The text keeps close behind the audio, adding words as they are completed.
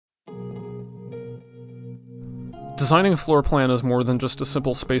Designing a floor plan is more than just a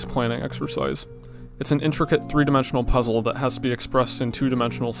simple space planning exercise. It's an intricate three-dimensional puzzle that has to be expressed in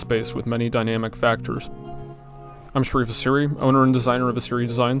two-dimensional space with many dynamic factors. I'm Sharif ASIRI, owner and designer of ASIRI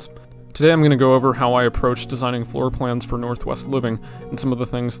Designs. Today I'm going to go over how I approach designing floor plans for Northwest living and some of the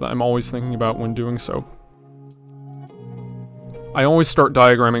things that I'm always thinking about when doing so. I always start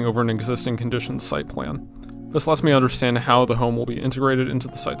diagramming over an existing conditions site plan. This lets me understand how the home will be integrated into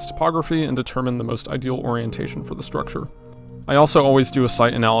the site's topography and determine the most ideal orientation for the structure. I also always do a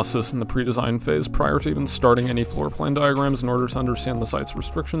site analysis in the pre-design phase prior to even starting any floor plan diagrams in order to understand the site's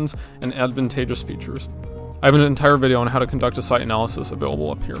restrictions and advantageous features. I have an entire video on how to conduct a site analysis available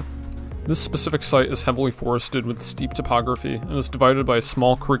up here. This specific site is heavily forested with steep topography and is divided by a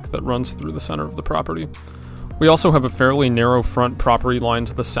small creek that runs through the center of the property. We also have a fairly narrow front property line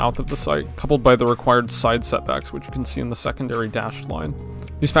to the south of the site, coupled by the required side setbacks, which you can see in the secondary dashed line.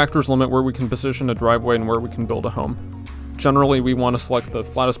 These factors limit where we can position a driveway and where we can build a home. Generally, we want to select the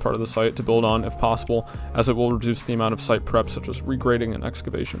flattest part of the site to build on if possible, as it will reduce the amount of site prep such as regrading and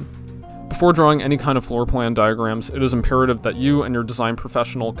excavation. Before drawing any kind of floor plan diagrams, it is imperative that you and your design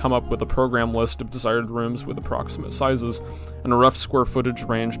professional come up with a program list of desired rooms with approximate sizes and a rough square footage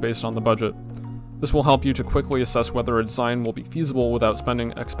range based on the budget. This will help you to quickly assess whether a design will be feasible without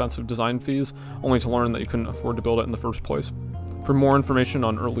spending expensive design fees, only to learn that you couldn't afford to build it in the first place. For more information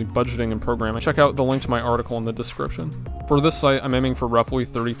on early budgeting and programming, check out the link to my article in the description. For this site, I'm aiming for roughly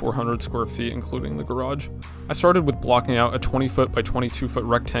 3,400 square feet, including the garage. I started with blocking out a 20-foot by 22-foot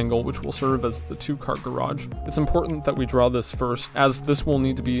rectangle, which will serve as the two-car garage. It's important that we draw this first, as this will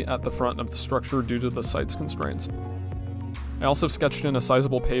need to be at the front of the structure due to the site's constraints. I also sketched in a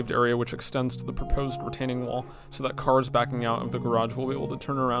sizable paved area which extends to the proposed retaining wall so that cars backing out of the garage will be able to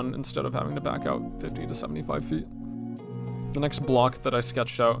turn around instead of having to back out 50 to 75 feet. The next block that I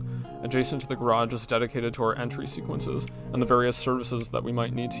sketched out adjacent to the garage is dedicated to our entry sequences and the various services that we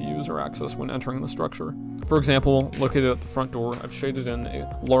might need to use or access when entering the structure. For example, located at the front door, I've shaded in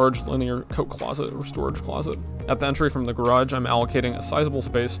a large linear coat closet or storage closet. At the entry from the garage, I'm allocating a sizable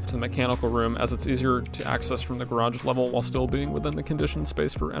space to the mechanical room as it's easier to access from the garage level while still being within the conditioned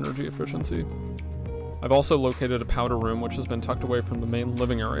space for energy efficiency. I've also located a powder room which has been tucked away from the main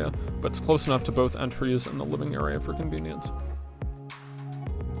living area, but it's close enough to both entries and the living area for convenience.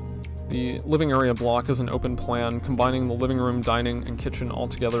 The living area block is an open plan, combining the living room, dining, and kitchen all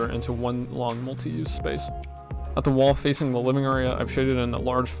together into one long multi-use space. At the wall facing the living area, I've shaded in a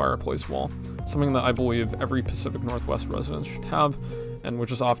large fireplace wall, something that I believe every Pacific Northwest resident should have, and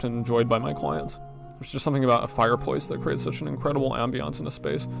which is often enjoyed by my clients. There's just something about a fireplace that creates such an incredible ambiance in a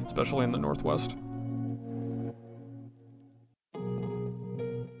space, especially in the Northwest.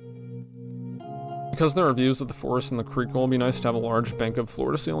 Because there are views of the forest and the creek, it will be nice to have a large bank of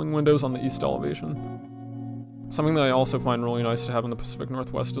floor-to-ceiling windows on the east elevation. Something that I also find really nice to have in the Pacific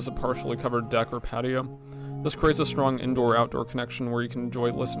Northwest is a partially covered deck or patio. This creates a strong indoor-outdoor connection where you can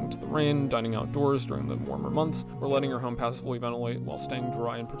enjoy listening to the rain, dining outdoors during the warmer months, or letting your home passively ventilate while staying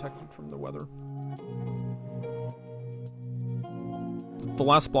dry and protected from the weather. The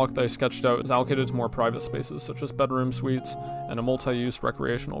last block that I sketched out is allocated to more private spaces, such as bedroom suites and a multi-use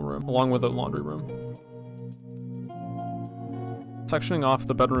recreational room, along with a laundry room. Sectioning off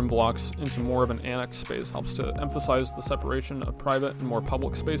the bedroom blocks into more of an annex space helps to emphasize the separation of private and more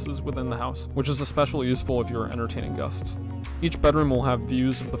public spaces within the house, which is especially useful if you're entertaining guests. Each bedroom will have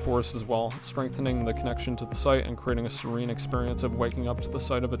views of the forest as well, strengthening the connection to the site and creating a serene experience of waking up to the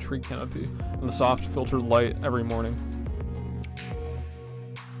sight of a tree canopy and the soft filtered light every morning.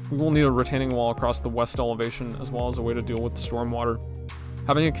 We will need a retaining wall across the west elevation as well as a way to deal with the stormwater.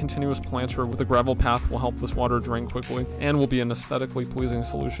 Having a continuous planter with a gravel path will help this water drain quickly and will be an aesthetically pleasing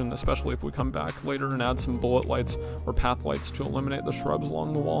solution, especially if we come back later and add some bullet lights or path lights to eliminate the shrubs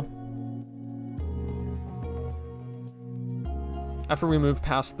along the wall. After we move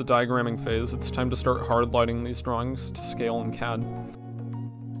past the diagramming phase, it's time to start hard lighting these drawings to scale in CAD.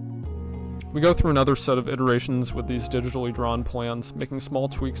 We go through another set of iterations with these digitally drawn plans, making small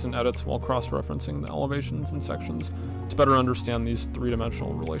tweaks and edits while cross-referencing the elevations and sections to better understand these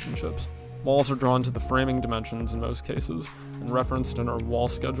three-dimensional relationships. Walls are drawn to the framing dimensions in most cases, and referenced in our wall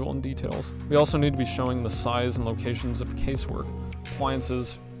schedule and details. We also need to be showing the size and locations of casework,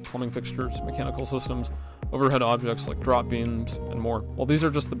 appliances, plumbing fixtures, mechanical systems, overhead objects like drop beams, and more. While these are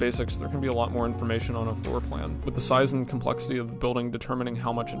just the basics, there can be a lot more information on a floor plan, with the size and complexity of the building determining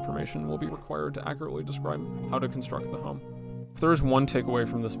how much information will be required to accurately describe how to construct the home. If there is one takeaway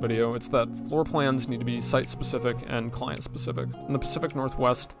from this video, it's that floor plans need to be site-specific and client-specific. In the Pacific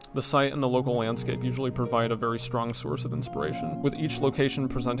Northwest, the site and the local landscape usually provide a very strong source of inspiration, with each location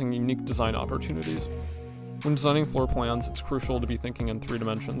presenting unique design opportunities. When designing floor plans, it's crucial to be thinking in 3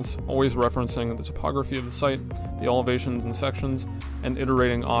 dimensions, always referencing the topography of the site, the elevations and sections, and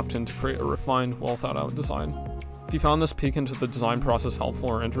iterating often to create a refined, well-thought-out design. If you found this peek into the design process helpful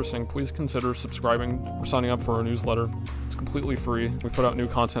or interesting, please consider subscribing or signing up for our newsletter. It's completely free. We put out new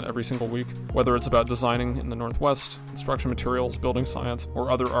content every single week, whether it's about designing in the Northwest, construction materials, building science, or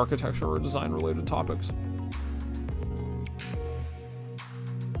other architecture or design-related topics.